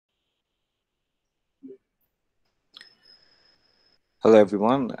Hello,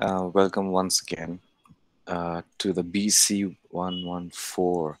 everyone. Welcome once again to the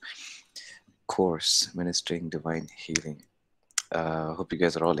BC114 course, Ministering Divine Healing. Hope you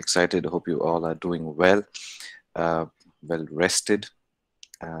guys are all excited. Hope you all are doing well, uh, well rested,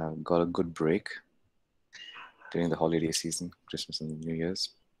 got a good break during the holiday season, Christmas and New Year's.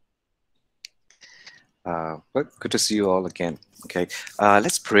 But good to see you all again. Okay,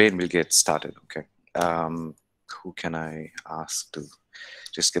 let's pray and we'll get started. Okay, who can I ask to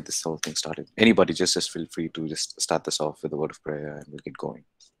just get this whole thing started? Anybody, just feel free to just start this off with a word of prayer and we'll get going.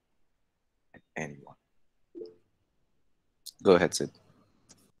 Anyone, go ahead, Sid.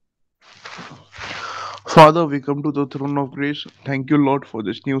 Father, we come to the throne of grace. Thank you, Lord, for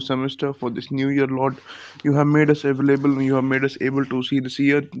this new semester, for this new year, Lord. You have made us available, you have made us able to see this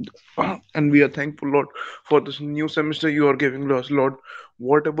year. And we are thankful, Lord, for this new semester you are giving us, Lord.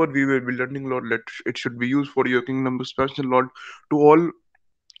 Whatever we will be learning, Lord, let it should be used for your kingdom expansion, Lord. To all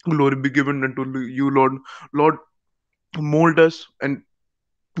glory be given unto you, Lord. Lord, mold us and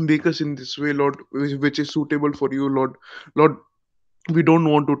make us in this way, Lord, which is suitable for you, Lord. Lord, we don't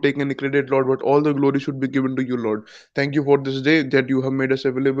want to take any credit, Lord, but all the glory should be given to you, Lord. Thank you for this day that you have made us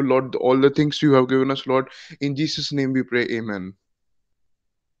available, Lord. All the things you have given us, Lord. In Jesus' name we pray. Amen.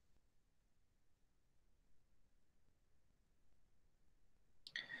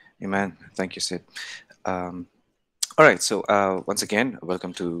 Amen. Thank you, Sid. Um, all right. So once again,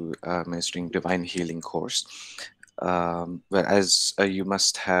 welcome to Ministering Divine Healing course. Well, as you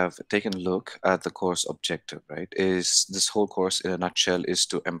must have taken a look at the course objective, right? Is this whole course in a nutshell is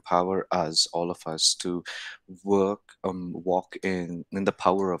to empower us, all of us, to walk in the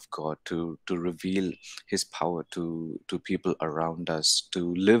power of God, to reveal His power to people around us,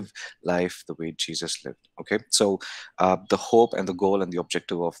 to live life the way Jesus lived. Okay, so the hope and the goal and the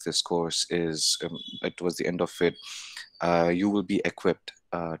objective of this course is, towards the end of it, you will be equipped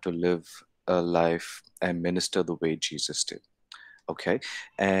to live a life and minister the way Jesus did. Okay,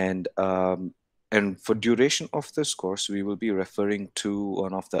 and for duration of this course, we will be referring to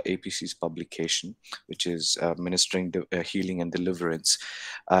one of the APC's publication, which is Ministering Healing and Deliverance.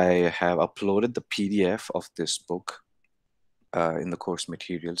 I have uploaded the PDF of this book in the course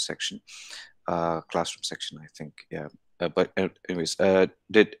material section, classroom section, I think. Yeah. Anyways,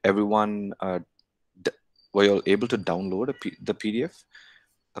 did everyone d- were you all able to download the PDF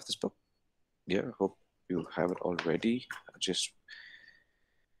of this book? Yeah, hope you have it already. Just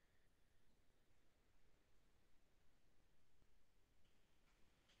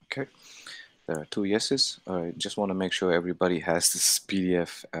okay. There are two yeses. I just want to make sure everybody has this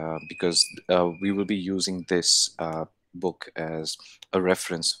PDF because we will be using this book as a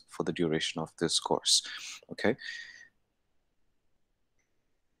reference for the duration of this course. Okay.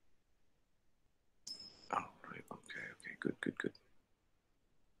 Oh, right. Okay. Okay. Good. Good. Good.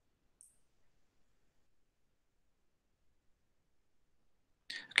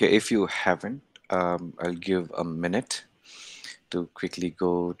 Okay. If you haven't, I'll give a minute to quickly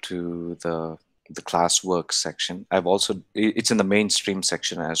go to the classwork section. I've also it's in the mainstream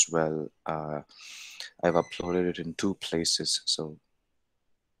section as well. I've uploaded it in two places, so you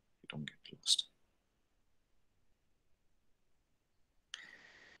don't get lost.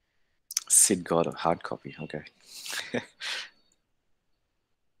 Sid got a hard copy. Okay.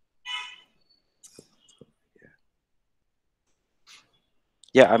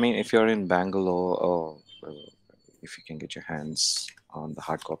 Yeah, I mean, if you're in Bangalore or if you can get your hands on the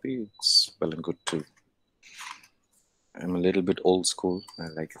hard copy, it's well and good too. I'm a little bit old school. I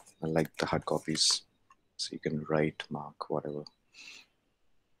like the hard copies, so you can write, mark, whatever.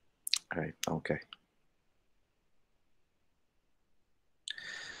 All right. Okay.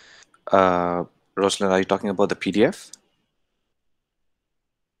 Rosalind, are you talking about the PDF?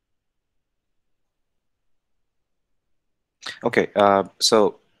 Okay.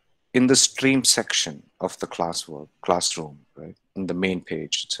 So in the stream section of the classroom, right, in the main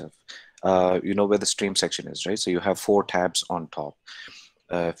page itself, you know where the stream section is, right? So you have four tabs on top.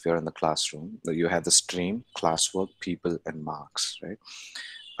 If you're in the classroom, you have the stream, classwork, people, and marks,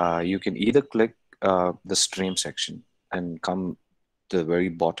 right? You can either click the stream section and come to the very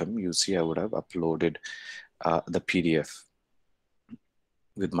bottom. You see I would have uploaded the PDF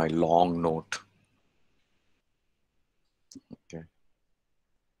with my long note. Okay,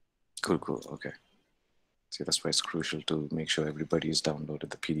 cool, cool. Okay. See, that's why it's crucial to make sure everybody's downloaded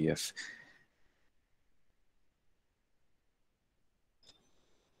the PDF.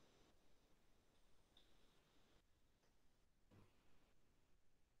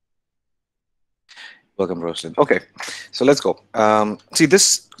 Welcome, Rosalind. Okay, so let's go. See,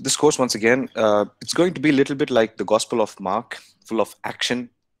 this course once again, it's going to be a little bit like the Gospel of Mark full of action,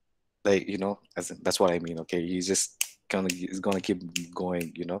 like, as in, that's what I mean. Okay, he's gonna keep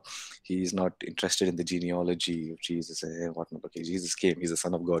going. He's not interested in the genealogy of Jesus and whatnot. Okay, Jesus came, he's the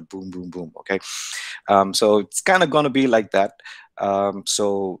son of God, boom boom boom. Okay. So it's kind of gonna be like that.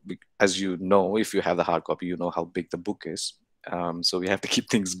 As you know, if you have the hard copy, you know how big the book is. So we have to keep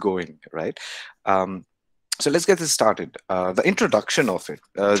things going, right? So let's get this started. The introduction of it,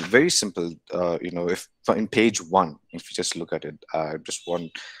 very simple. If in page one, if you just look at it, just one,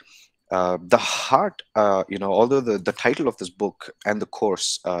 the heart. Although the title of this book and the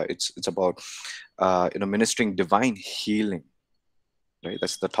course, it's about ministering divine healing, right?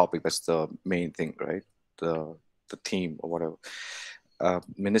 That's the topic. That's the main thing, right? The theme or whatever.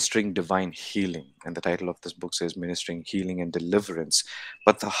 Ministering divine healing, and the title of this book says ministering healing and deliverance.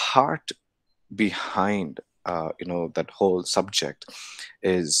 But the heart behind that whole subject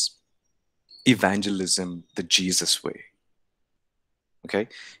is evangelism the Jesus way. Okay,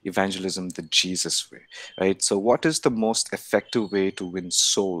 evangelism the Jesus way, right? So what is the most effective way to win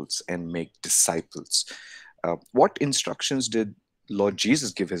souls and make disciples? What instructions did Lord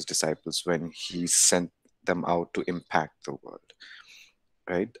Jesus give his disciples when he sent them out to impact the world,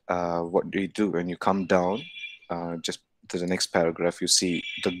 right? What do you do when you come down just to the next paragraph? You see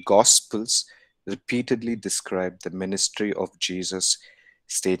the Gospels repeatedly describe the ministry of Jesus,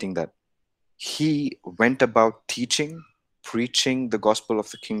 stating that he went about teaching, preaching the gospel of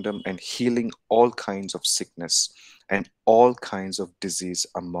the kingdom, and healing all kinds of sickness and all kinds of disease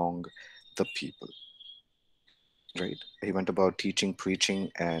among the people. Right? He went about teaching, preaching,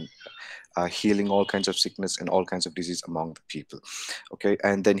 and healing all kinds of sickness and all kinds of disease among the people. Okay,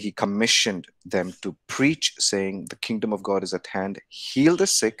 and then he commissioned them to preach, saying, "The kingdom of God is at hand. Heal the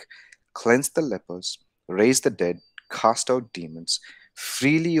sick, cleanse the lepers, raise the dead, cast out demons.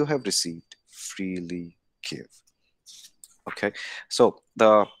 Freely you have received, freely give." Okay, so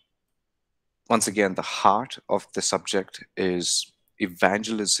the once again, the heart of the subject is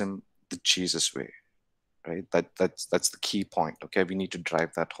evangelism the Jesus way, right? That's the key point. Okay, we need to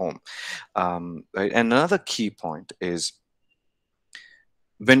drive that home. Right? And another key point is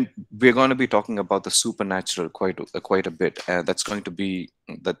when we're going to be talking about the supernatural quite a bit. That's going to be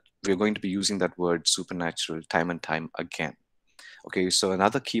that we're going to be using that word supernatural time and time again. Okay, so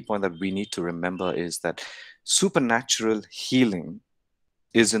another key point that we need to remember is that supernatural healing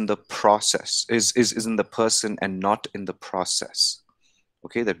is in the process, is in the person and not in the process.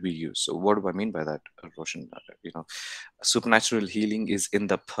 Okay, that we use. So what do I mean by that, Roshan? Supernatural healing is in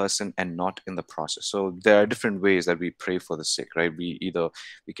the person and not in the process. So there are different ways that we pray for the sick, right? We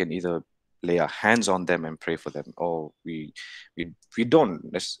can either lay our hands on them and pray for them, or we don't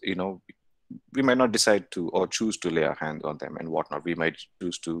we might not decide to or choose to lay our hands on them and whatnot. We might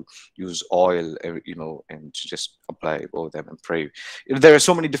choose to use oil, and just apply over them and pray. There are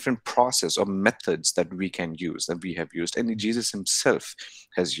so many different process or methods that we can use, that we have used, and Jesus himself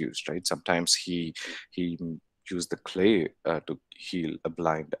has used, right? Sometimes he used the clay to heal a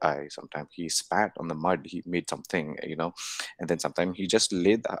blind eye. Sometimes he spat on the mud, he made something, and then sometimes he just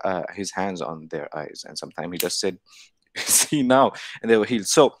laid his hands on their eyes, and sometimes he just said, "See now," and they were healed.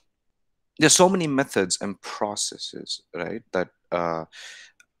 So there's so many methods and processes, right, that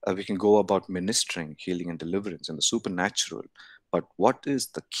we can go about ministering healing and deliverance in the supernatural. But what is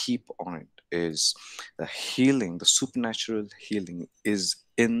the key point is the supernatural healing is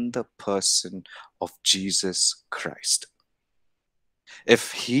in the person of Jesus Christ.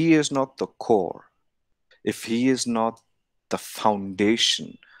 If he is not the core, if he is not the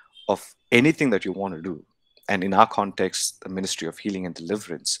foundation of anything that you want to do, and in our context, the ministry of healing and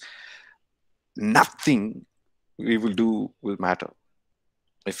deliverance, nothing we will do will matter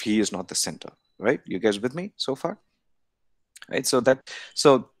if he is not the center. Right? You guys with me so far? Right? So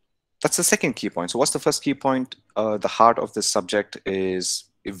that's the second key point. So what's the first key point? The heart of this subject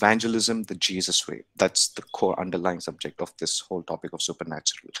is evangelism the Jesus way. That's the core underlying subject of this whole topic of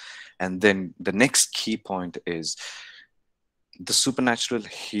supernatural. And then the next key point is the supernatural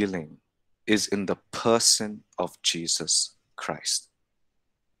healing is in the person of Jesus Christ.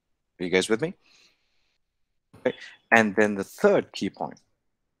 Are you guys with me? Okay. And then the third key point,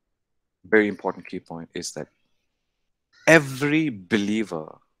 very important key point, is that every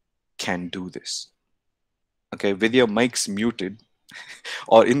believer can do this. Okay, with your mics muted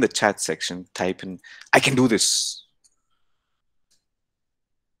or in the chat section, type in, "I can do this."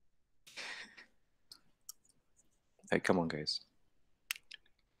 Hey, come on, guys.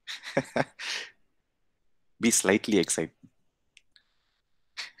 Be slightly excited.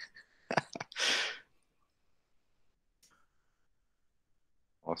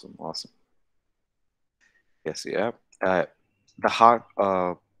 Awesome, awesome. Yes, yeah. the heart.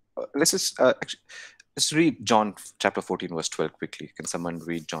 Let's just actually, let's read John chapter 14, verse 12 quickly. Can someone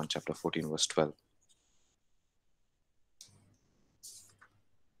read John chapter 14, verse 12?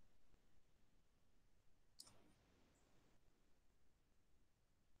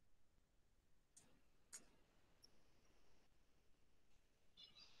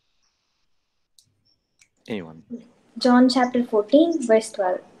 Anyone? John chapter 14, verse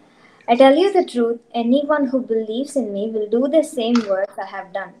 12. I tell you the truth, anyone who believes in me will do the same works I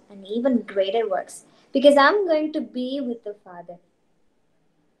have done, and even greater works, because I'm going to be with the Father.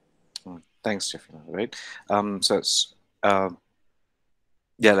 Thanks, Jeffrey. Right. So, uh,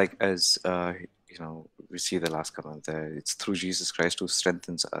 yeah, like as we see the last comment there, it's through Jesus Christ who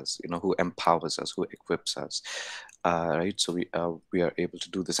strengthens us, who empowers us, who equips us, right? So we are able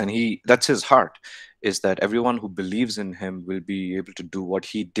to do this, and that's his heart, is that everyone who believes in him will be able to do what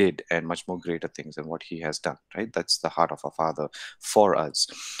he did and much more greater things than what he has done, right? That's the heart of our Father for us.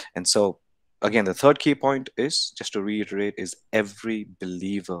 And so again, the third key point is, just to reiterate, is every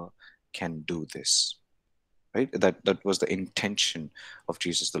believer can do this, right? That was the intention of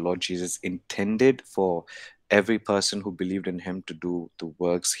Jesus. The Lord Jesus intended for every person who believed in him to do the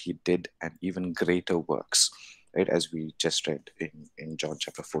works he did, and even greater works, right? As we just read in John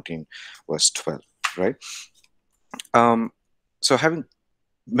chapter 14, verse 12, right? um so having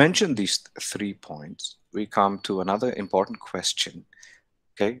mentioned these three points, we come to another important question.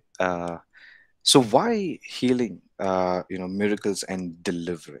 Okay. So why healing, miracles and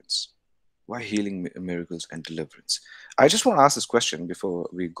deliverance? Why healing, miracles and deliverance? I just want to ask this question before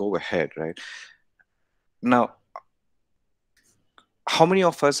we go ahead, right? Now, how many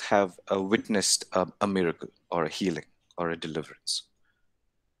of us have witnessed a miracle or a healing or a deliverance?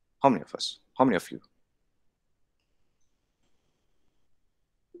 How many of us? How many of you?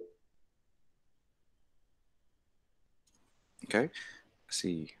 Okay.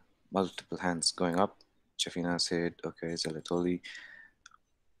 See multiple hands going up. Jafina said, okay. Zalatoli,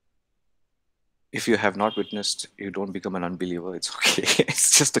 if you have not witnessed, you don't become an unbeliever. It's okay.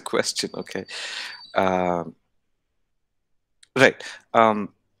 It's just a question. Okay. Um, right. And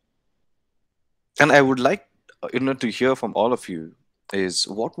I would like, to hear from all of you, is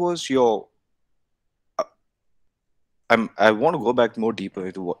what was your uh, I want to go back more deeper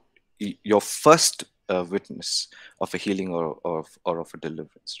into what your first witness of a healing, or of a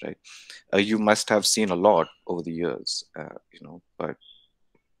deliverance, right? You must have seen a lot over the years, but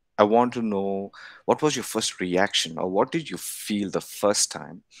I want to know, what was your first reaction, or what did you feel the first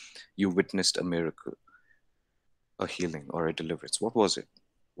time you witnessed a miracle, a healing, or a deliverance? What was it?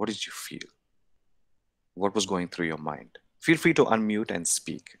 What did you feel? What was going through your mind? Feel free to unmute and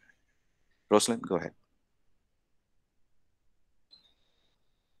speak. Rosalind, go ahead.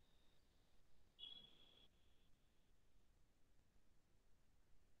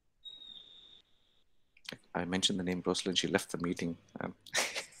 I mentioned the name Rosalind. She left the meeting.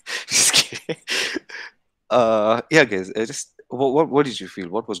 Just kidding. Yeah, guys. Just what did you feel?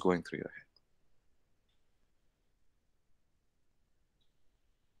 What was going through your head?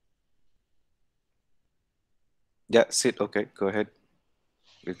 Yeah, Sid. Okay, go ahead.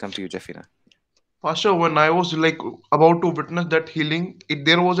 We'll come to you, Jeffina. Pastor, when I was like about to witness that healing,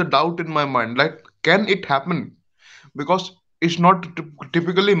 there was a doubt in my mind, like, can it happen? Because it's not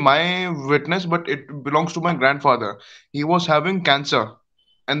typically my witness, but it belongs to my grandfather. He was having cancer,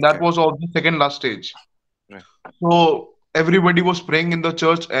 and that Okay, was of the second last stage. right. So everybody was praying in the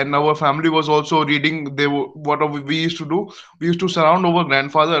church, and our family was also reading. What we used to do, we used to surround our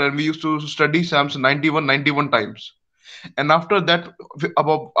grandfather, and we used to study Psalms 91 times. And after that,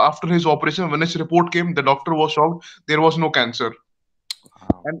 about after his operation, when his report came, the doctor was shocked. There was no cancer,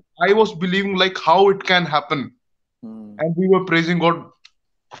 Wow. and I was believing like how it can happen, Hmm. and we were praising God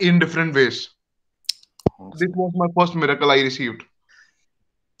in different ways. This Awesome. was my first miracle I received.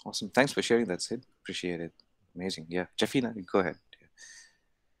 Awesome. Thanks for sharing that, Sid. Appreciate it. Amazing. Yeah, Jeffina, go ahead.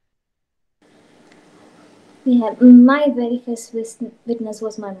 Yeah, my very first witness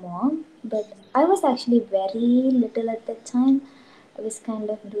was my mom, but I was actually very little at that time. I was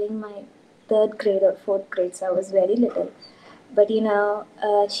kind of doing my third grade or fourth grade, so I was very little. But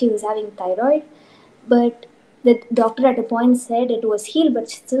she was having thyroid, but the doctor at a point said it was healed, but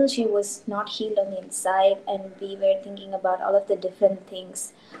still she was not healed on the inside, and we were thinking about all of the different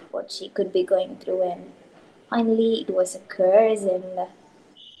things what she could be going through, and finally it was a curse, and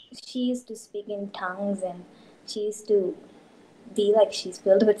she used to speak in tongues, and she used to be like she's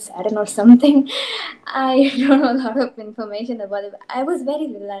filled with Saturn or something. I don't know a lot of information about it. I was very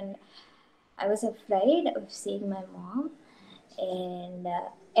little, and I was afraid of seeing my mom. And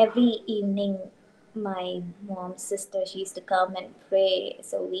every evening, my mom's sister, she used to come and pray.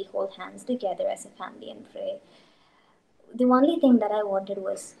 So we hold hands together as a family and pray. The only thing that I wanted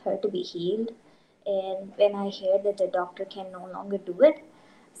was her to be healed. And when I heard that the doctor can no longer do it,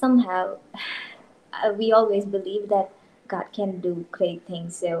 somehow we always believe that God can do great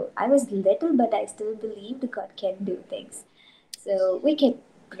things. So I was little, but I still believed God can do things. So we kept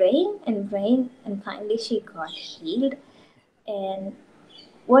praying, and finally she got healed. And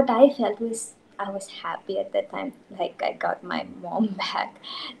what I felt was I was happy at that time. Like I got my mom back.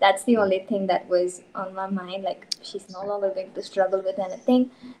 That's the only thing that was on my mind. Like she's no longer going to struggle with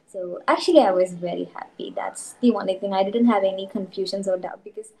anything. So actually, I was very happy. That's the only thing. I didn't have any confusions or doubt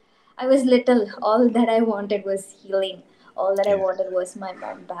because I was little. All that I wanted was healing. All that I Yeah. wanted was my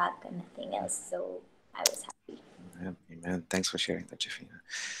mom back and nothing else. So I was happy. Amen. Amen. Thanks for sharing that, Jafina.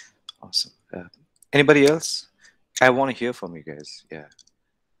 Awesome. Anybody else? I want to hear from you guys. Yeah.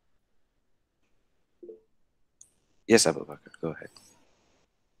 Yes, Abu Bakr. Go ahead.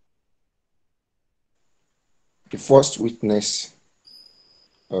 The first witness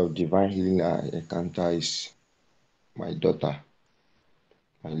of divine healing I encounter is my daughter,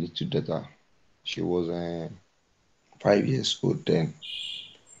 my little daughter. She was 5 years old then,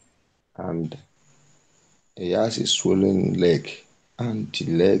 and he has a swollen leg, and the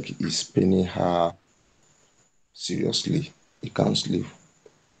leg is paining her seriously. He can't sleep.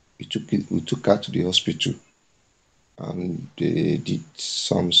 We took her to the hospital, and they did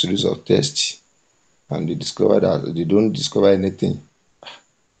some series of tests, and they discovered that they don't discover anything.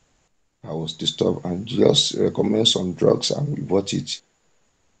 I was disturbed and just recommend some drugs, and we bought it.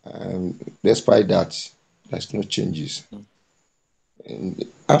 Despite that, there's no changes. Mm.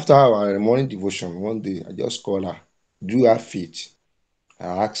 And after our morning devotion, one day I just called her. Do you have faith? I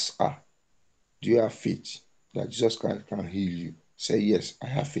asked her, do you have faith that Jesus Christ can heal you? Say yes, I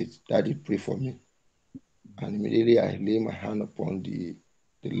have faith. Daddy, pray for me. And immediately I lay my hand upon the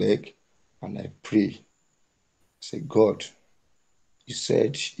leg and I pray. Say, God, you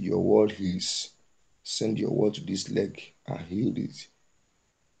said your word heals. Send your word to this leg and heal it.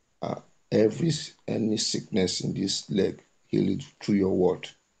 Uh, every any sickness in this leg, heal it through your word.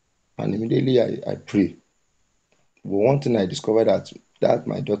 And immediately I pray. But one thing I discovered that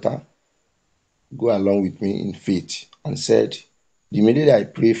my daughter go along with me in faith and said, the immediately I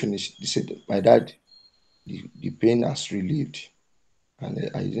pray finished, they said, my dad, the pain has relieved.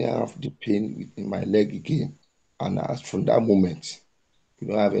 And I didn't have the pain in my leg again. And as from that moment, you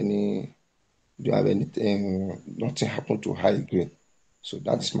don't have any, you don't have anything, nothing happened to her again. So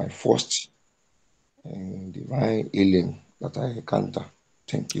that is my first divine healing that I encounter.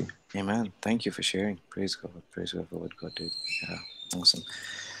 Thank you. Amen. Thank you for sharing. Praise God. Praise God for what God did. Yeah. Awesome.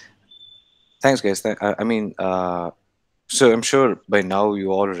 Thanks, guys. I mean, so I'm sure by now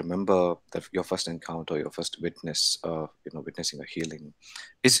you all remember that your first encounter, your first witness, witnessing a healing,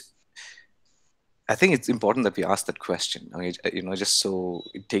 is. I think it's important that we ask that question. I mean, just so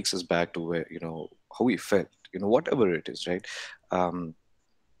it takes us back to where how we felt, whatever it is, right? Um,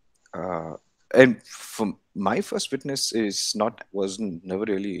 uh, and from my first witness wasn't never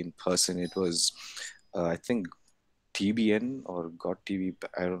really in person. It was, I think, TBN or God TV.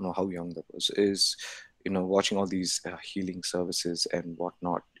 I don't know how young that was. Is watching all these healing services and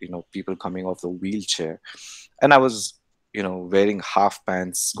whatnot. People coming off the wheelchair, and I was wearing half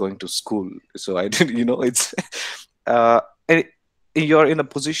pants going to school. So I did. It's uh, and you're in a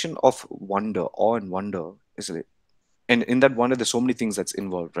position of wonder, awe and wonder, isn't it? And in that wonder, there's so many things that's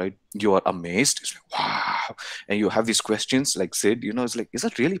involved, right? You are amazed, it's like wow, and you have these questions like Sid, it's like, is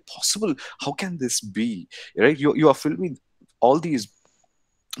that really possible? How can this be? Right? You are filled with all these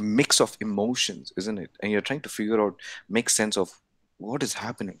mix of emotions, isn't it? And you're trying to figure out, make sense of what is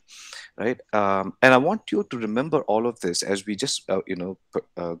happening, right? And I want you to remember all of this as we just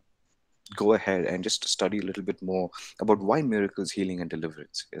go ahead and just study a little bit more about why miracles, healing, and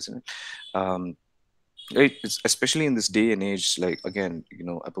deliverance, isn't it? um, right, especially in this day and age, like again,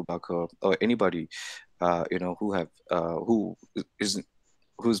 Abu Bakr or anybody who is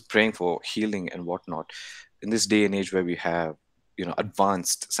who's praying for healing and whatnot, in this day and age where we have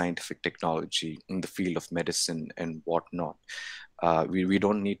advanced scientific technology in the field of medicine and whatnot, we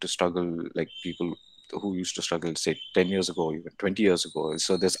don't need to struggle like people who used to struggle, say, 10 years ago, even 20 years ago.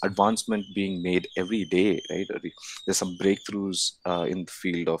 So there's advancement being made every day, right? There's some breakthroughs in the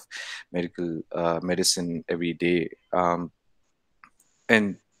field of medical medicine every day.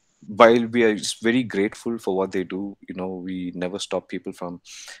 And while we are just very grateful for what they do, we never stop people from,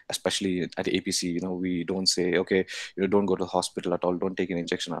 especially at APC, we don't say, okay, don't go to the hospital at all, don't take an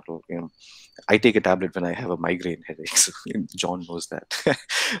injection at all. I take a tablet when I have a migraine headache. So John knows that.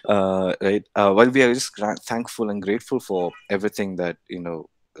 Right. While we are just thankful and grateful for everything that,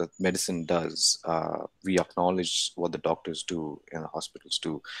 that medicine does, we acknowledge what the doctors do and the hospitals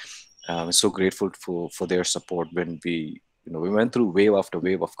do. So grateful for their support when we went through wave after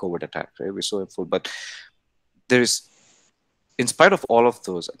wave of COVID attack, right? We're so grateful, but there's, in spite of all of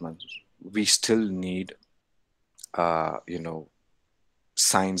those, we still need, you know,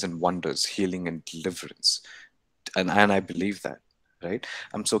 signs and wonders, healing and deliverance, and I believe that, right?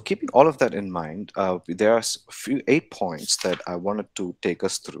 So keeping all of that in mind, there are a few 8 points that I wanted to take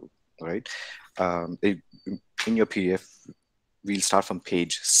us through, right? In your PDF, we'll start from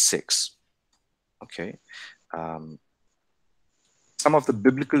page 6. Okay. Um, some of the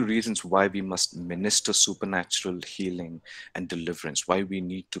biblical reasons why we must minister supernatural healing and deliverance, why we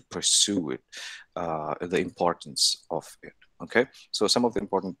need to pursue it, the importance of it. Okay, so some of the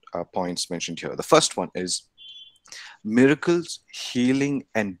important points mentioned here. The first one is miracles, healing,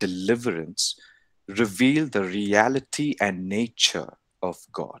 and deliverance reveal the reality and nature of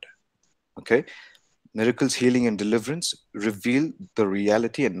God. Okay, miracles, healing, and deliverance reveal the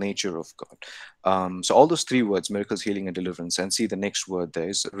reality and nature of God. So all those three words, miracles, healing, and deliverance, and see the next word there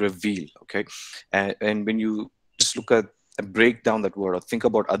is reveal. Okay, and when you just look at and break down that word or think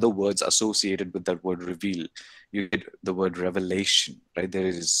about other words associated with that word reveal, you get the word revelation, right? There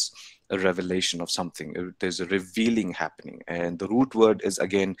is a revelation of something. There's a revealing happening, and the root word is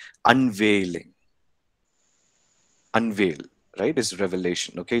again unveiling. Unveil, right? Is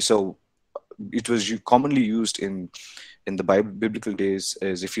revelation. Okay, so it was commonly used in the biblical days.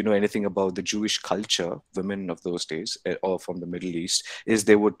 Is, if you know anything about the Jewish culture, women of those days, or from the Middle East, is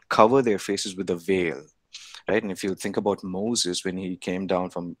they would cover their faces with a veil, right? And if you think about Moses, when he came down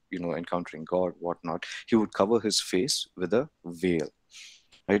from encountering God, whatnot, he would cover his face with a veil,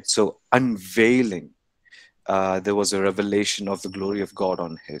 right? So unveiling, there was a revelation of the glory of God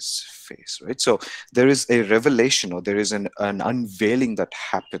on his face, right? So there is a revelation, or there is an unveiling that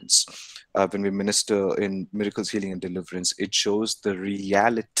happens when we minister in miracles, healing, and deliverance. It shows the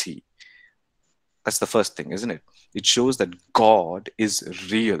reality. That's the first thing, isn't it? It shows that God is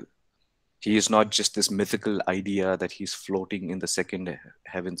real. He is not just this mythical idea that he's floating in the second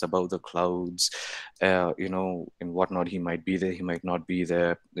heavens above the clouds, and whatnot. He might be there, he might not be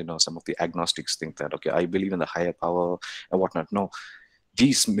there. Some of the agnostics think that, okay, I believe in the higher power and whatnot. No,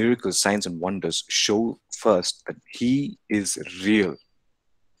 these miracles, signs, and wonders show first that he is real,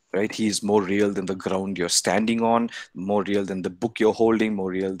 right? He is more real than the ground you're standing on, more real than the book you're holding,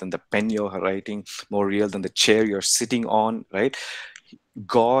 more real than the pen you're writing, more real than the chair you're sitting on, right?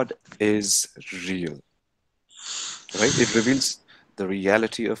 God is real, right? It reveals the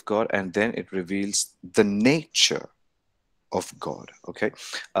reality of God, and then it reveals the nature of God. Okay.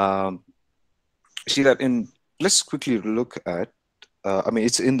 Um, See that in, let's quickly look at,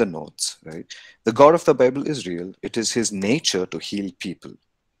 it's in the notes, right? The God of the Bible is real. It is his nature to heal people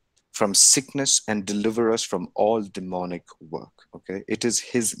from sickness and deliver us from all demonic work. Okay. It is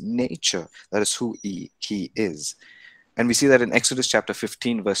his nature. That is who he is. And we see that in Exodus chapter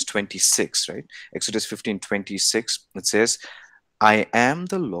 15, verse 26, right? Exodus 15:26, it says, I am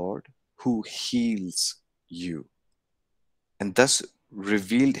the Lord who heals you, and thus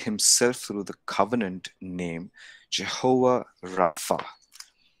revealed himself through the covenant name Jehovah Rapha.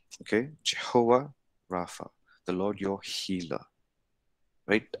 Okay, Jehovah Rapha, the Lord your healer.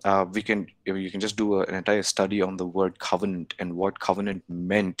 Right? We can, you can just do an entire study on the word covenant and what covenant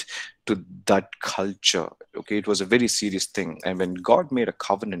meant to that culture. Okay, it was a very serious thing, and when God made a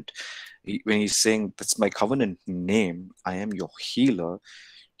covenant, when he's saying that's my covenant name, I am your healer,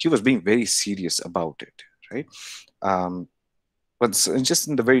 he was being very serious about it, right? But just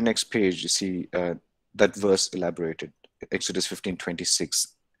in the very next page, you see that verse elaborated, Exodus 15:26,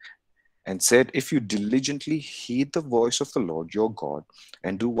 and said, if you diligently heed the voice of the Lord your God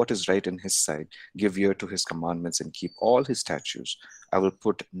and do what is right in his sight, give ear to his commandments and keep all his statutes, I will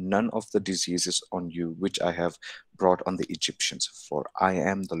put none of the diseases on you which I have brought on the Egyptians, for I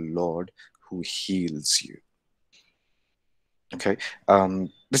am the Lord who heals you. Okay,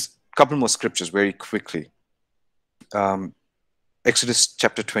 this couple more scriptures very quickly. Exodus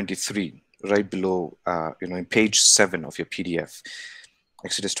chapter 23, right below, in page 7 of your PDF.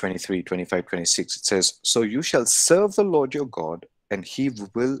 Exodus 23, 25, 26, it says, so you shall serve the Lord your God, and he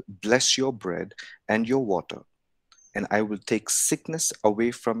will bless your bread and your water, and I will take sickness away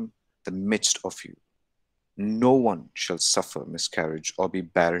from the midst of you. No one shall suffer miscarriage or be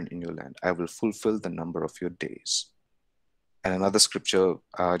barren in your land. I will fulfill the number of your days. And another scripture,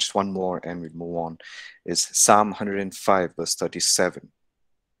 just one more and we move on, is Psalm 105, verse 37.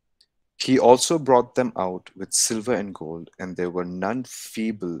 He also brought them out with silver and gold, and there were none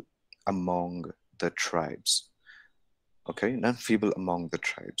feeble among the tribes. Okay, none feeble among the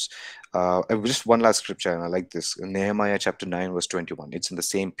tribes. And just one last scripture, and I like this. Nehemiah chapter 9, verse 21. It's in the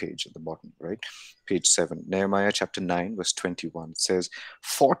same page at the bottom, right? Page 7. Nehemiah chapter 9, verse 21. It says,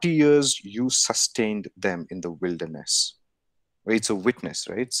 40 years you sustained them in the wilderness. Right? It's a witness,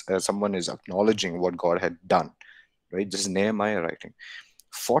 right? Someone is acknowledging what God had done, right? This is Nehemiah writing.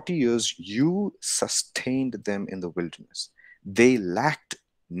 40 years you sustained them in the wilderness. They lacked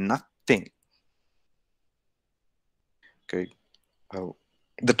nothing. Okay.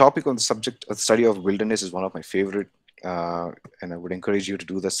 The topic on the subject of the study of wilderness is one of my favorite, and I would encourage you to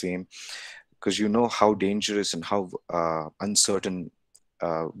do the same, because you know how dangerous and how uncertain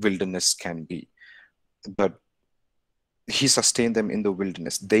wilderness can be. But he sustained them in the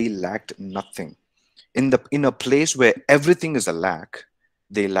wilderness. They lacked nothing. In a place where everything is a lack,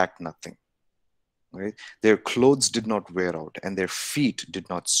 they lacked nothing. Right? Their clothes did not wear out, and their feet did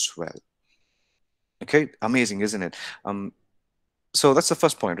not swell. Okay, amazing, isn't it? So that's the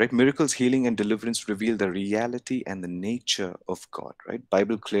first point, right? Miracles, healing, and deliverance reveal the reality and the nature of God, right?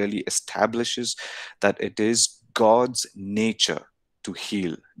 Bible clearly establishes that it is God's nature to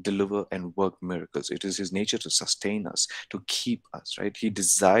heal, deliver, and work miracles. It is his nature to sustain us, to keep us, right? He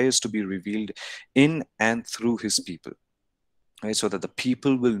desires to be revealed in and through his people. Right, so that the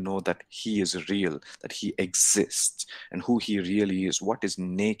people will know that he is real, that he exists, and who he really is, what his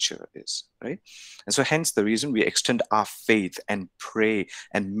nature is, right? And so hence the reason we extend our faith and pray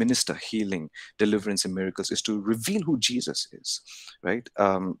and minister healing, deliverance, and miracles is to reveal who Jesus is, right?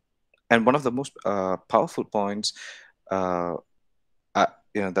 And one of the most powerful points that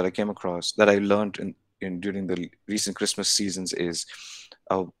I came across, that I learned in during the recent Christmas seasons is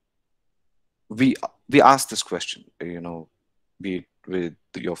uh, we ask this question, be it with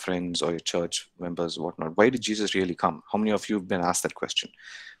your friends or your church members, whatnot. Why did Jesus really come? How many of you have been asked that question?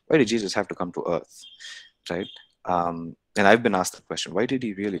 Why did Jesus have to come to earth? Right? And I've been asked that question. Why did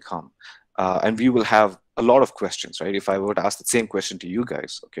he really come? And we will have a lot of questions, right? If I were to ask the same question to you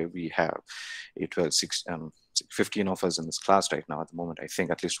guys, okay, we have 8, 12, 6, 15 of us in this class right now at the moment, I think,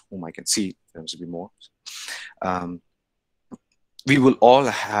 at least whom I can see. There must be more. We will all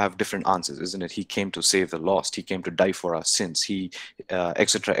have different answers, isn't it? He came to save the lost. He came to die for our sins. He,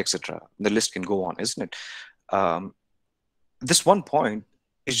 etc., etc. The list can go on, isn't it? This one point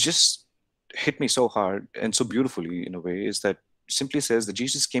is just hit me so hard and so beautifully in a way, is that simply says that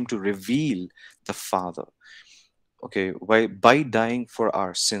Jesus came to reveal the Father. Okay, by dying for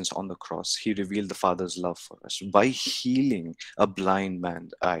our sins on the cross, he revealed the Father's love for us. By healing a blind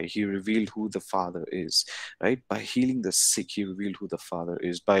man's eye, he revealed who the Father is, right? By healing the sick, he revealed who the Father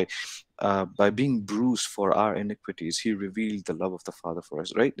is. By being bruised for our iniquities, he revealed the love of the Father for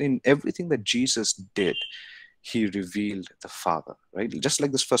us, right? In everything that Jesus did, he revealed the Father, right? Just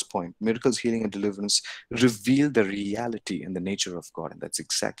like this first point, miracles, healing, and deliverance reveal the reality and the nature of God. And that's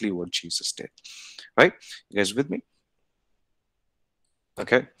exactly what Jesus did, right? You guys with me?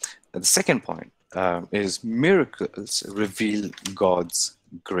 Okay. The second point is miracles reveal God's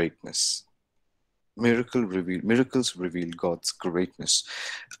greatness. Miracles reveal God's greatness.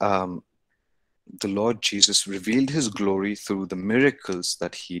 The Lord Jesus revealed his glory through the miracles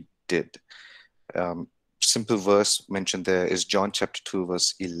that he did. Simple verse mentioned there is John chapter 2,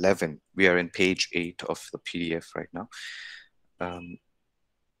 verse 11. We are in page 8 of the PDF right now.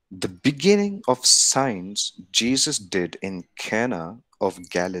 The beginning of signs Jesus did in Cana of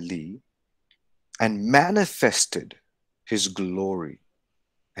Galilee and manifested his glory,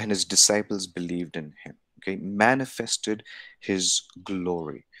 and his disciples believed in him. Okay, manifested his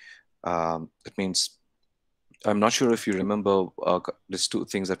glory. It means, I'm not sure if you remember, there's two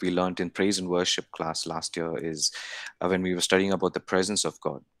things that we learned in praise and worship class last year is when we were studying about the presence of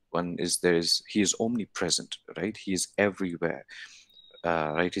God. One is he is omnipresent, right? He is everywhere.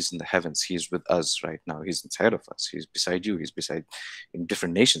 Right, he's in the heavens. He's with us right now. He's inside of us. He's beside you. He's beside in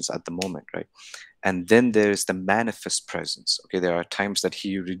different nations at the moment, right? And then there is the manifest presence. Okay, there are times that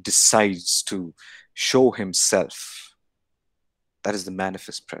he decides to show himself. That is the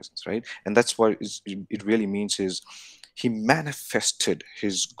manifest presence, right? And that's what it really means is he manifested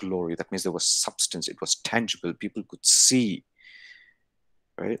his glory. That means there was substance. It was tangible. People could see.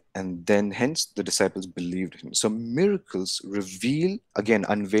 Right? And then hence the disciples believed him. So miracles reveal, again,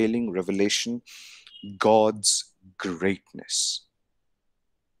 unveiling, revelation, God's greatness.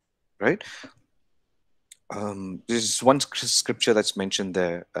 Right? There's one scripture that's mentioned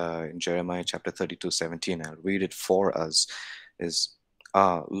there in Jeremiah chapter 32:17. I'll read it for us. Is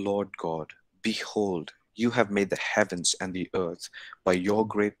Lord God, behold, you have made the heavens and the earth by your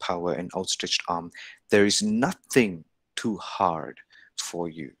great power and outstretched arm. There is nothing too hard for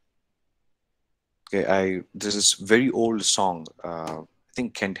you. Okay, this is very old song. I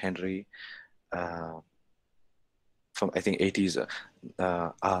think Kent Henry uh, from I think 80s.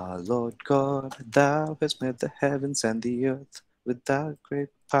 Lord God, thou hast made the heavens and the earth with thy great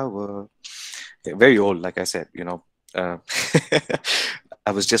power. Yeah, very old, like I said, Uh,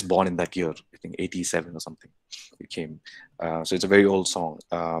 I was just born in that year, I think 87 or something. It came, so it's a very old song,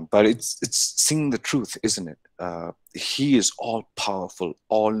 but it's singing the truth, isn't it? He is all powerful,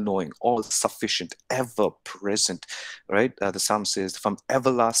 all knowing, all sufficient, ever present, right? The psalm says, "From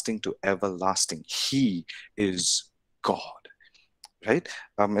everlasting to everlasting, He is God." Right?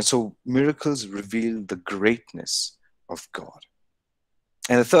 And so miracles reveal the greatness of God.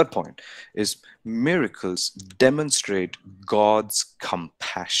 And the third point is miracles demonstrate God's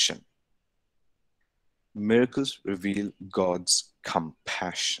compassion. Miracles reveal God's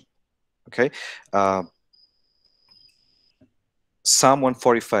compassion. Okay? Psalm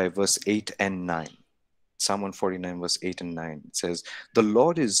 145, verse 8 and 9. Psalm 149, verse 8 and 9. It says, "The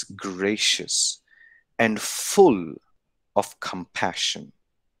Lord is gracious and full of compassion."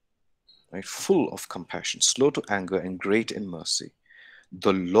 Right? Full of compassion, slow to anger, and great in mercy.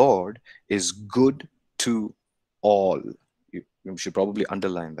 The Lord is good to all. You should probably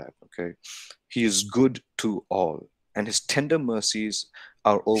underline that, okay? He is good to all, and his tender mercies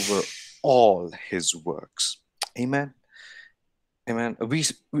are over all his works. Amen. Amen.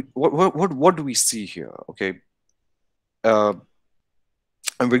 What do we see here? Okay. Uh,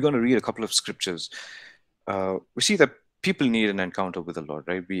 and we're going to read a couple of scriptures. We see that people need an encounter with the Lord,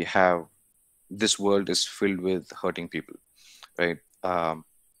 right? This world is filled with hurting people, right?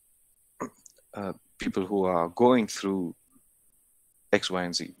 People who are going through X, Y,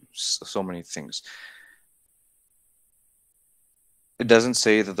 and Z, so many things. It doesn't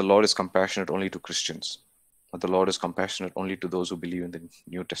say that the Lord is compassionate only to Christians, or the Lord is compassionate only to those who believe in the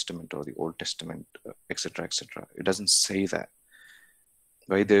New Testament or the Old Testament, etc., etc. It doesn't say that,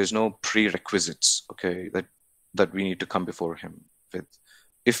 right? There is no prerequisites, okay, that we need to come before Him with.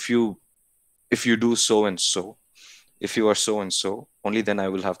 If you do so and so, if you are so and so, only then I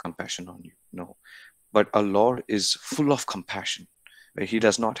will have compassion on you. No, but our Lord is full of compassion. Right? He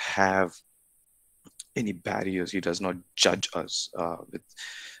does not have any barriers. He does not judge us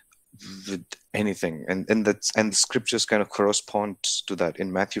with anything, and the scriptures kind of correspond to that.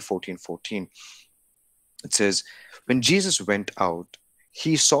 In Matthew 14:14, it says, "When Jesus went out,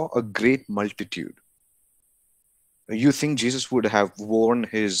 he saw a great multitude." You think Jesus would have worn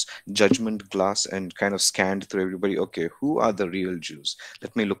his judgment glass and kind of scanned through everybody? Okay, who are the real Jews?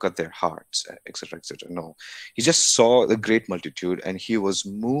 Let me look at their hearts, etc., etc. No, he just saw the great multitude and he was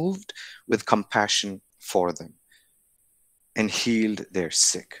moved with compassion for them and healed their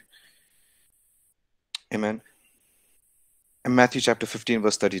sick. Amen. In Matthew chapter 15,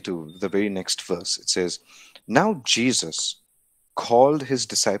 verse 32, the very next verse, it says, "Now Jesus called his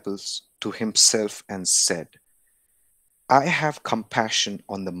disciples to himself and said, I have compassion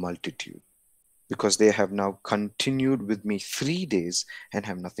on the multitude, because they have now continued with me 3 days and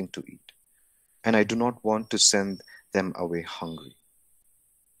have nothing to eat. And I do not want to send them away hungry."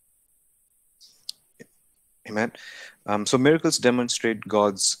 Amen. So miracles demonstrate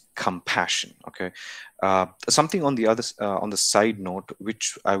God's compassion. Okay. Something on the side note,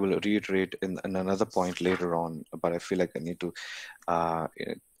 which I will reiterate in another point later on, but I feel like I need to.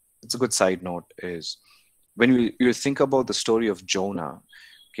 It's a good side note is when you think about the story of Jonah.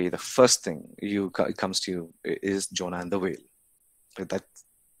 Okay, the first thing it comes to you is Jonah and the whale.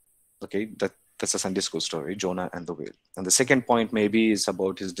 That's a Sunday school story, Jonah and the whale. And the second point maybe is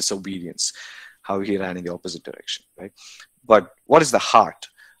about his disobedience, how he ran in the opposite direction, right? But what is the heart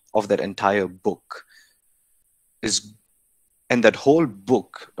of that entire book and that whole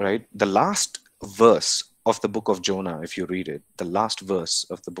book, right? The last verse of the book of Jonah, if you read it, the last verse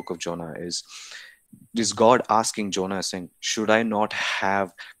of the book of Jonah is God asking Jonah, saying, should I not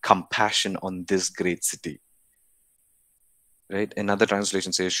have compassion on this great city? Right? Another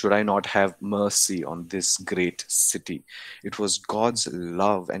translation says, should I not have mercy on this great city? It was God's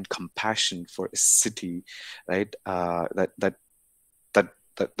love and compassion for a city, right? That's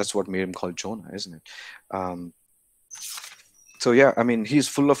what made him called Jonah, isn't it? So yeah, I mean, he's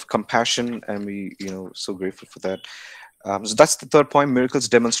full of compassion, and we, so grateful for that. So that's the third point. Miracles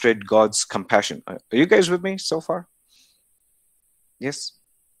demonstrate God's compassion. Are you guys with me so far? Yes.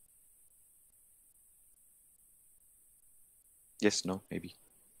 Yes, no, maybe.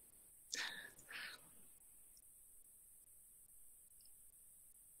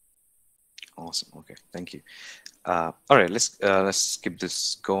 Awesome. Okay, thank you. All right, let's keep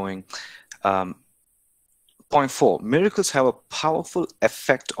this going. Point 4: miracles have a powerful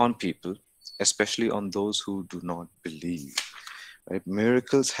effect on people, especially on those who do not believe. Right?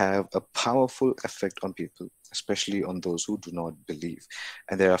 Miracles have a powerful effect on people, especially on those who do not believe.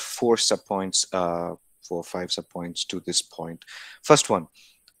 And there are 4 subpoints, 4 or 5 subpoints to this point. First one: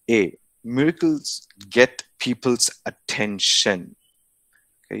 A, miracles get people's attention.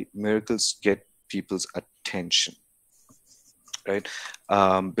 Okay, miracles get people's attention. Right.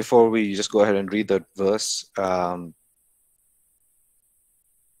 Before we just go ahead and read that verse, at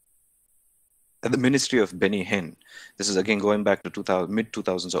the ministry of Benny Hinn, this is again going back to 2000, mid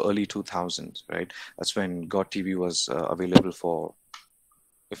 2000s or early 2000s, right? That's when God TV was available for,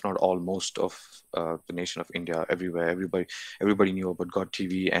 if not all, most of the nation of India, everywhere. Everybody knew about God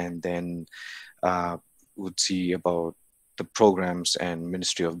TV, and then would see about the programs and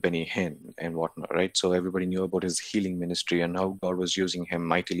ministry of Benny Hinn and whatnot, right? So everybody knew about his healing ministry and how God was using him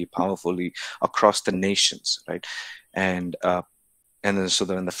mightily, powerfully across the nations, right? And then, so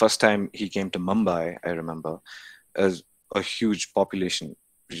then the first time he came to Mumbai, I remember, as a huge population,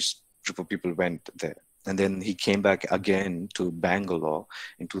 just group of people went there. And then he came back again to Bangalore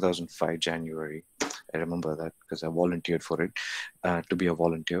in 2005, January. I remember that because I volunteered for it, to be a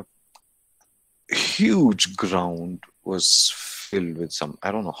volunteer. Huge ground was filled with some,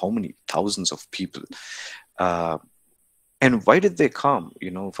 I don't know how many thousands of people. And why did they come?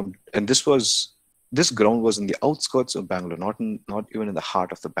 And this ground was in the outskirts of Bangalore, not even in the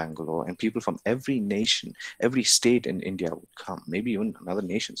heart of the Bangalore. And people from every nation, every state in India would come, maybe even other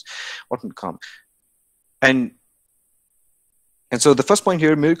nations wouldn't come. And so the first point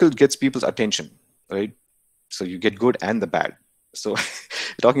here, miracle gets people's attention, right? So you get good and the bad. So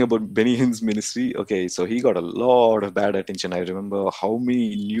talking about Benny Hinn's ministry, okay, so he got a lot of bad attention. I remember how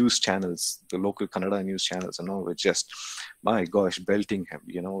many news channels, the local Kannada news channels, were just, my gosh, belting him.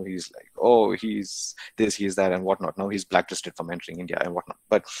 He's like, oh, he's this, he's that, and whatnot. Now he's blacklisted from entering India and whatnot.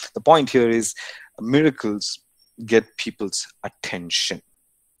 But the point here is miracles get people's attention,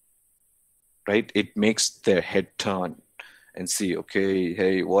 right? It makes their head turn and see, okay,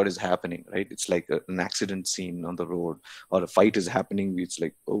 hey, what is happening, right? It's like an accident scene on the road, or a fight is happening. It's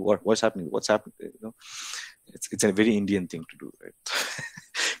like, oh, what's happening? What's happening? It's a very Indian thing to do, right?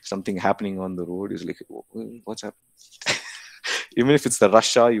 Something happening on the road is like, oh, what's happening? Even if it's the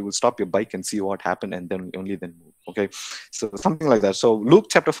rush hour, you will stop your bike and see what happened, and then only then move. Okay, so something like that. So Luke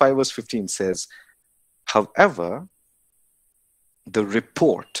chapter 5 verse 15 says, however, the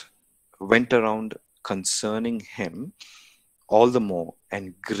report went around concerning him all the more,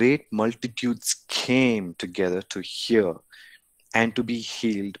 and great multitudes came together to hear and to be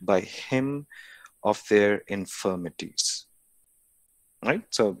healed by him of their infirmities. Right?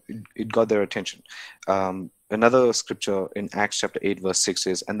 So it got their attention. Another scripture in Acts chapter 8 verse 6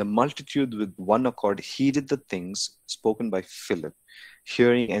 says, and the multitude with one accord heeded the things spoken by Philip,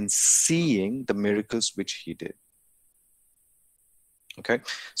 hearing and seeing the miracles which he did. Okay,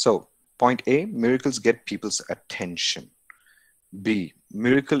 so point A, miracles get people's attention. B,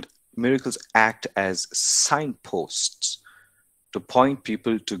 miracles act as signposts to point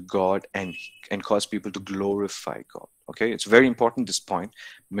people to God and cause people to glorify God. Okay, it's very important, this point.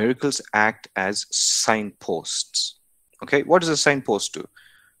 Miracles act as signposts. Okay, what does a signpost do?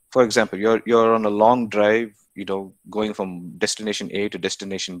 For example, you're on a long drive, going from destination A to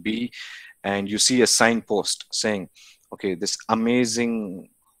destination B, and you see a signpost saying, okay, this amazing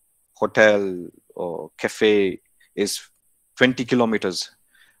hotel or cafe is 20 kilometers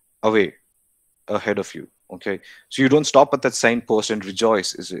away ahead of you. Okay, so you don't stop at that signpost and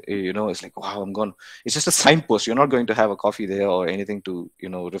rejoice. It's like, wow, I'm gone. It's just a signpost. You're not going to have a coffee there or anything to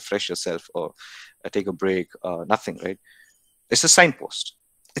refresh yourself or take a break. Nothing, right? It's a signpost.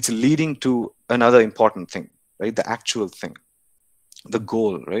 It's leading to another important thing, right? The actual thing, the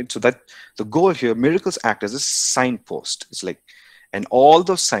goal, right? So that the goal here, miracles act as a signpost. It's like, and all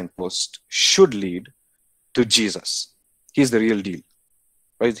those signposts should lead to Jesus. He's the real deal,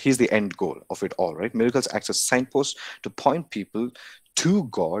 right? He's the end goal of it all, right? Miracles act as signposts to point people to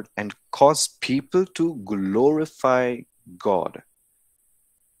God and cause people to glorify God.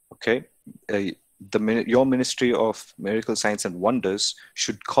 Okay, your ministry of miracle signs and wonders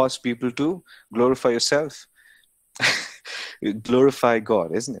should cause people to glorify yourself, glorify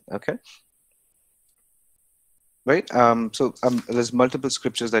God, isn't it? Okay, right? So there's multiple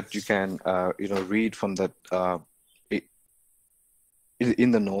scriptures that you can read from that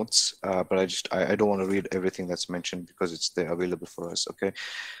in the notes, but I don't want to read everything that's mentioned because it's there available for us. Okay.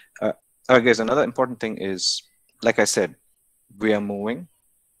 All right, guys. Another important thing is, like I said, we are moving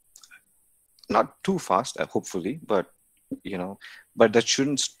not too fast, hopefully, but but that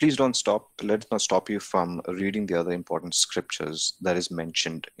shouldn't. Please don't stop. Let it not stop you from reading the other important scriptures that is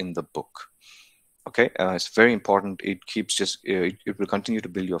mentioned in the book. Okay, it's very important. It keeps it will continue to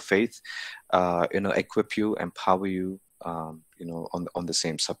build your faith, equip you, empower you, on the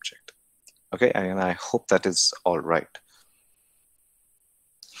same subject. Okay, and I hope that is all right.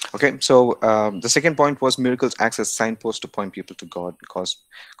 Okay, so the second point was miracles acts as signposts to point people to God,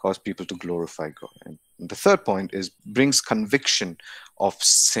 cause people to glorify God. And the third point is brings conviction of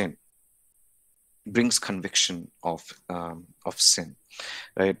sin. Brings conviction of sin,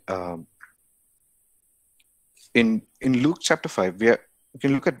 right? In Luke chapter 5, we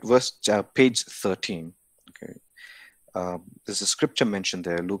can look at page 13. Okay, there's a scripture mentioned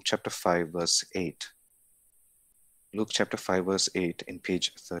there, Luke chapter 5, verse 8. Luke chapter 5, verse 8 in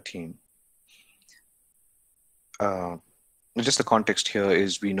page 13. Just the context here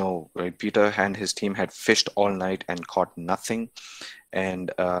is, we know, right, Peter and his team had fished all night and caught nothing.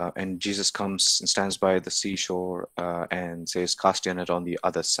 And Jesus comes and stands by the seashore and says, cast your net on the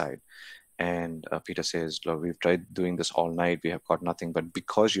other side. And Peter says, Lord, we've tried doing this all night. We have caught nothing. But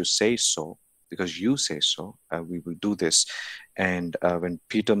because you say so, we will do this. And when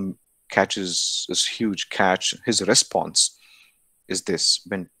Peter catches this huge catch, his response is this.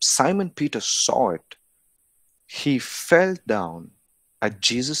 When Simon Peter saw it, he fell down at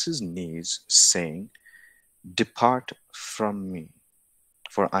Jesus' knees, saying, depart from me,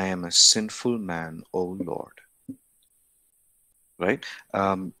 for I am a sinful man, O Lord. Right?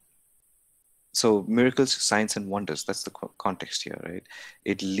 So miracles, signs, and wonders, that's the context here, right?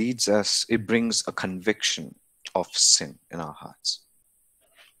 It brings a conviction of sin in our hearts.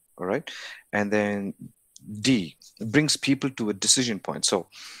 All right? And then D, it brings people to a decision point. So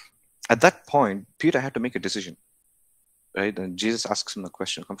at that point, Peter had to make a decision, right? And Jesus asks him the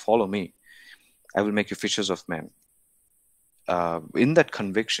question, come follow me. I will make you fishers of men. In that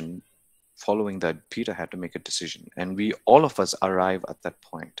conviction, following that, Peter had to make a decision. And all of us arrive at that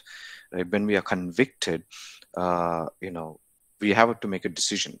point. Right? When we are convicted, we have to make a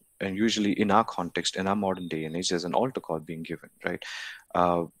decision. And usually in our context, in our modern day and age, there's an altar call being given, right?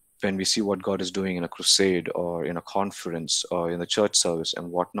 When we see what God is doing in a crusade or in a conference or in the church service and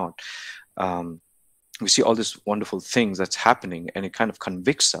whatnot, we see all these wonderful things that's happening, and it kind of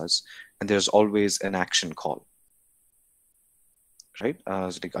convicts us, and there's always an action call. Right?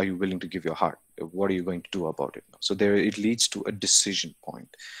 It's like, are you willing to give your heart? What are you going to do about it? So it leads to a decision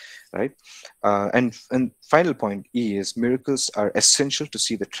point, right? And final point, E, is miracles are essential to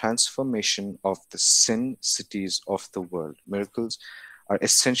see the transformation of the sin cities of the world. Miracles are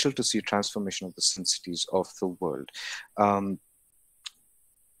essential to see transformation of the sin cities of the world.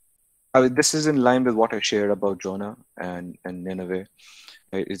 This is in line with what I shared about Jonah and Nineveh.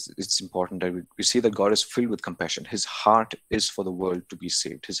 It's important that we see that God is filled with compassion. His heart is for the world to be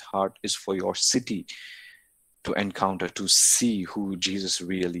saved. His heart is for your city to encounter, to see who Jesus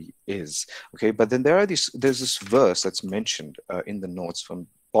really is. Okay, but then there's this verse that's mentioned in the notes from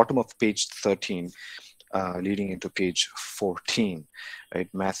bottom of page 13, leading into page 14, right?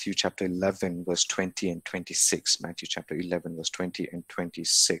 Matthew chapter 11, verse 20 and 26. Matthew chapter 11, verse 20 and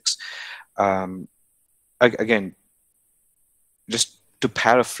 26. Again, just to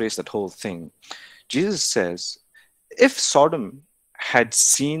paraphrase that whole thing, Jesus says, if Sodom had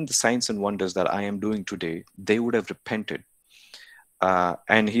seen the signs and wonders that I am doing today, they would have repented.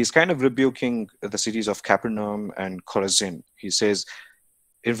 And he's kind of rebuking the cities of Capernaum and Chorazin. He says,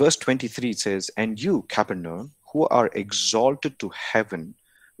 in verse 23, it says, and you, Capernaum, who are exalted to heaven,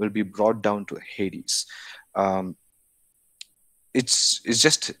 will be brought down to Hades. It's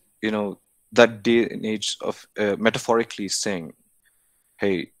just, that day and age of metaphorically saying,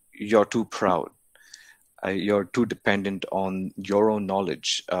 hey, you're too proud. You're too dependent on your own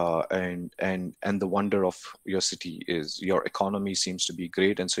knowledge, and the wonder of your city is your economy seems to be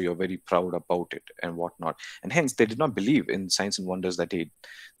great, and so you're very proud about it and whatnot. And hence, they did not believe in signs and wonders that he,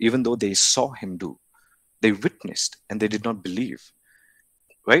 even though they saw him do, they witnessed and they did not believe.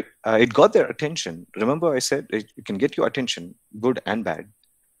 Right? It got their attention. Remember, I said it can get your attention, good and bad.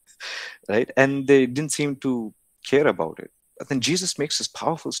 Right? And they didn't seem to care about it. But then Jesus makes this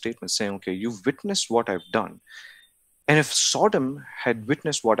powerful statement saying, okay, you've witnessed what I've done. And if Sodom had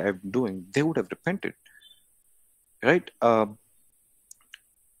witnessed what I'm doing, they would have repented. Right?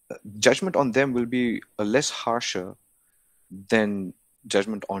 Judgment on them will be a less harsher than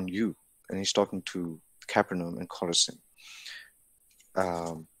judgment on you. And he's talking to Capernaum and Chorazin.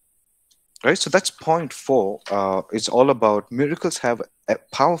 Um, right. So that's point four. It's all about miracles have a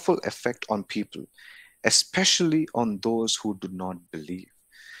powerful effect on people, especially on those who do not believe.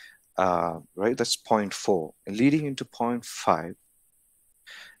 Right. That's point four. And leading into point five,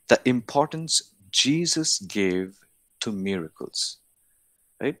 the importance Jesus gave to miracles.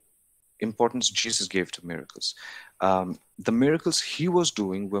 Right. Importance Jesus gave to miracles. The miracles he was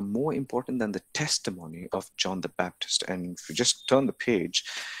doing were more important than the testimony of John the Baptist. And if you just turn the page,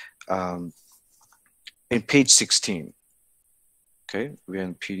 um, in page 16, okay, we're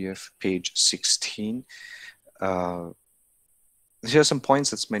in PDF, page 16. Uh, here are some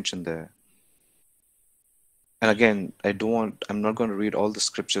points that's mentioned there. And again, I'm not going to read all the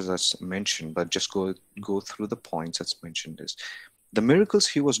scriptures that's mentioned, but just go through the points that's mentioned. Is the miracles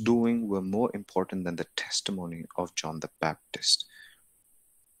he was doing were more important than the testimony of John the Baptist.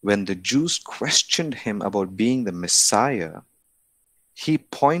 When the Jews questioned him about being the Messiah, he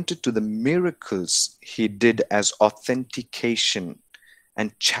pointed to the miracles he did as authentication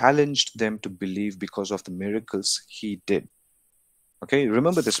and challenged them to believe because of the miracles he did. Okay,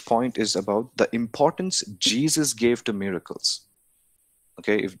 remember this point is about the importance Jesus gave to miracles.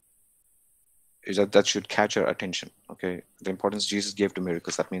 Okay, if is that should catch our attention. Okay, the importance Jesus gave to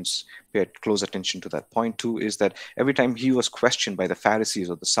miracles, that means pay close attention to that. Point two is that every time he was questioned by the Pharisees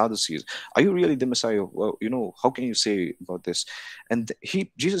or the Sadducees, are you really the Messiah? Well, how can you say about this? And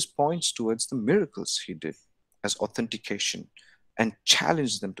Jesus points towards the miracles he did as authentication and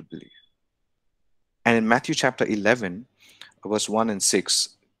challenged them to believe. And in Matthew chapter 11 verse 1 and 6,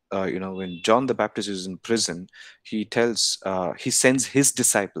 when John the Baptist is in prison, he sends his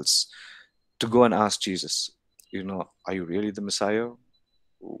disciples to go and ask Jesus, are you really the Messiah?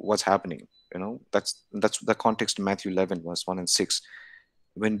 What's happening? That's the context in Matthew 11, verse 1 and 6.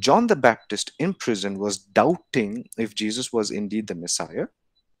 When John the Baptist in prison was doubting if Jesus was indeed the Messiah,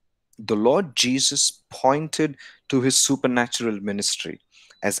 the Lord Jesus pointed to his supernatural ministry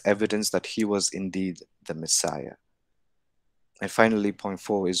as evidence that he was indeed the Messiah. And finally, point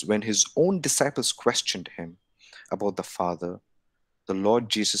four is when his own disciples questioned him about the Father, the Lord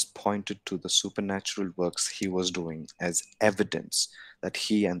Jesus pointed to the supernatural works he was doing as evidence that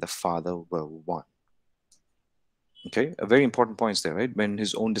he and the Father were one. Okay, a very important point there, right? When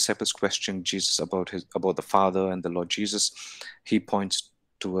his own disciples questioned Jesus about the Father and the Lord Jesus, he points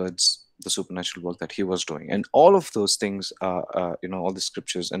towards the supernatural work that he was doing. And all of those things, all the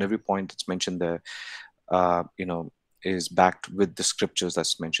scriptures and every point that's mentioned there, is backed with the scriptures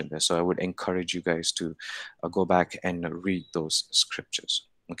that's mentioned there. So I would encourage you guys to go back and read those scriptures.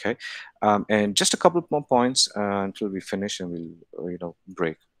 Okay, and just a couple more points until we finish, and we'll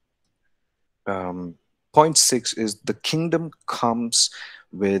break. Point 6 is the kingdom comes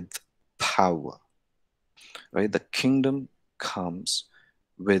with power. Right, the kingdom comes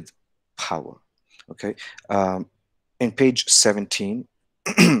with power. Okay, in page 17.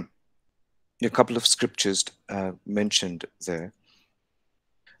 A couple of scriptures mentioned there.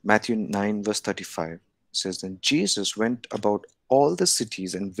 Matthew 9 verse 35 says, then Jesus went about all the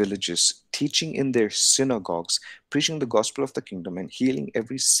cities and villages, teaching in their synagogues, preaching the gospel of the kingdom, and healing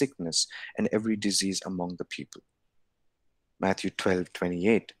every sickness and every disease among the people. Matthew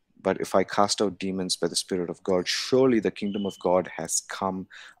 12:28, but if I cast out demons by the Spirit of God, surely the kingdom of God has come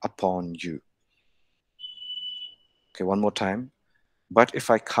upon you. Okay, one more time. But if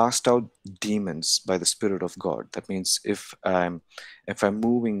I cast out demons by the Spirit of God, that means if I'm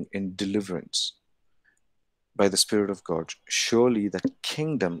moving in deliverance by the Spirit of God, surely the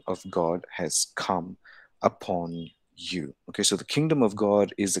kingdom of God has come upon you. Okay, so the kingdom of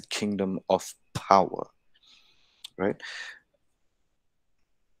God is a kingdom of power, right?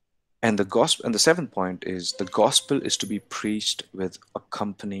 And the seventh point is the gospel is to be preached with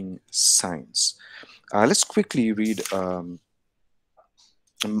accompanying signs. Let's quickly read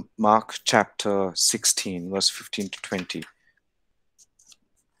Mark chapter 16, verse 15 to 20.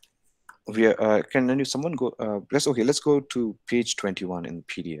 Can someone go? Let's go to page 21 in the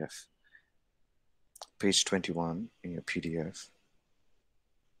PDF. Page 21 in your PDF.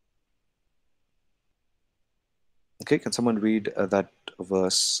 Okay, can someone read that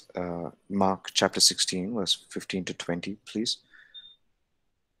verse, Mark chapter 16, verse 15 to 20, please?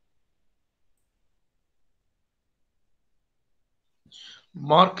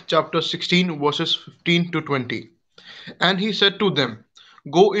 Mark chapter 16, verses 15 to 20. And he said to them,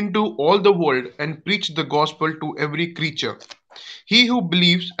 go into all the world and preach the gospel to every creature. He who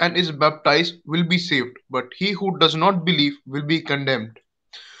believes and is baptized will be saved, but he who does not believe will be condemned.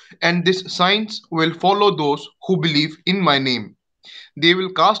 And these signs will follow those who believe in my name. They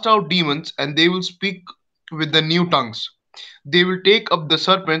will cast out demons and they will speak with the new tongues. They will take up the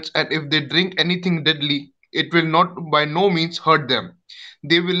serpents, and if they drink anything deadly, it will not by no means hurt them.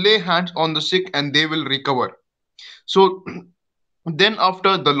 They will lay hands on the sick and they will recover. So then,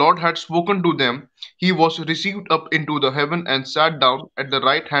 after the Lord had spoken to them, he was received up into the heaven and sat down at the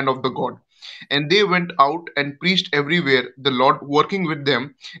right hand of the God. And they went out and preached everywhere, the Lord working with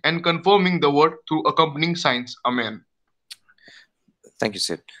them and confirming the word through accompanying signs. Amen. Thank you,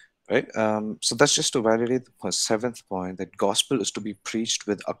 Sid. Right. So that's just to validate the seventh point, that gospel is to be preached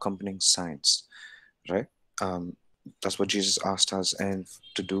with accompanying signs. Right. Um, that's what Jesus asked us and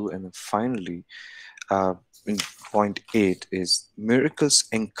to do. And then finally, uh, in point 8 is miracles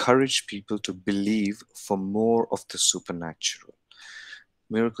encourage people to believe for more of the supernatural.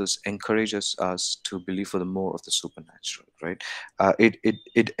 Miracles encourages us to believe for the more of the supernatural, right?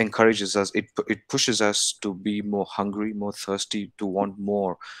 It encourages us, it pushes us to be more hungry, more thirsty, to want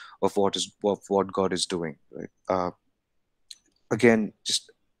more of what God is doing, right? Again, just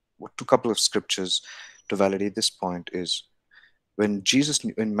a couple of scriptures to validate this point is when Jesus,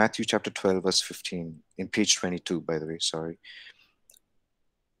 in Matthew chapter 12 verse 15, in page 22, by the way, sorry,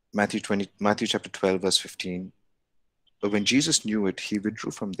 Matthew chapter 12 verse 15. But when Jesus knew it, he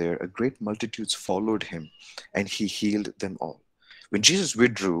withdrew from there. A great multitudes followed him, and he healed them all. When Jesus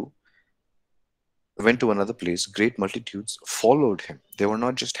withdrew, went to another place, great multitudes followed him. They were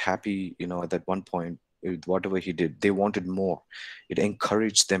not just happy, at that one point with whatever he did. They wanted more. It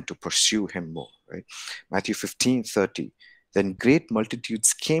encouraged them to pursue him more, right? Matthew 15:30. Then great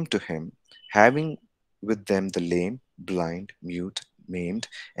multitudes came to him, having with them the lame, blind, mute, maimed,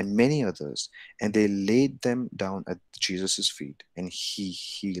 and many others, and they laid them down at Jesus' feet, and he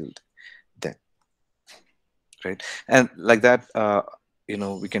healed them, right? And like that,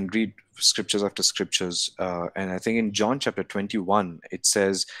 we can read scriptures after scriptures, and I think in John chapter 21 it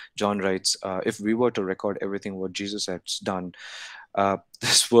says, John writes, if we were to record everything what Jesus has done,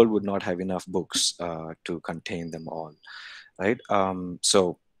 this world would not have enough books to contain them all, right?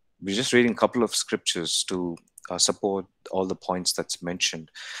 So we're just reading a couple of scriptures to support all the points that's mentioned,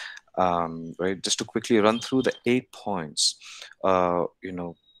 right? Just to quickly run through the 8 points, on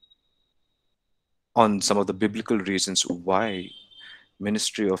some of the biblical reasons why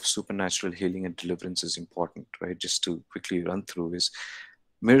ministry of supernatural healing and deliverance is important, right? Just to quickly run through is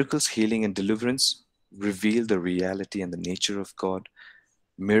miracles, healing, and deliverance reveal the reality and the nature of God.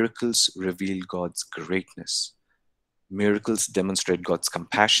 Miracles reveal God's greatness. Miracles demonstrate God's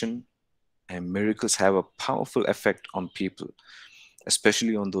compassion, and miracles have a powerful effect on people,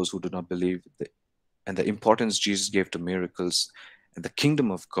 especially on those who do not believe, and the importance Jesus gave to miracles and the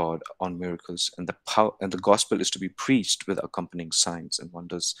kingdom of God on miracles, and the power and the gospel is to be preached with accompanying signs and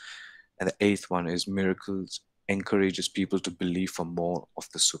wonders. And the eighth one is miracles encourages people to believe for more of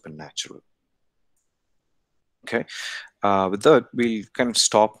the supernatural. Okay, with that, we'll kind of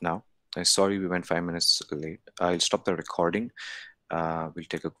stop now. I'm sorry we went 5 minutes late. I'll stop the recording. We'll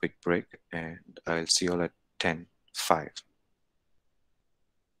take a quick break, and I'll see you all at 10:05.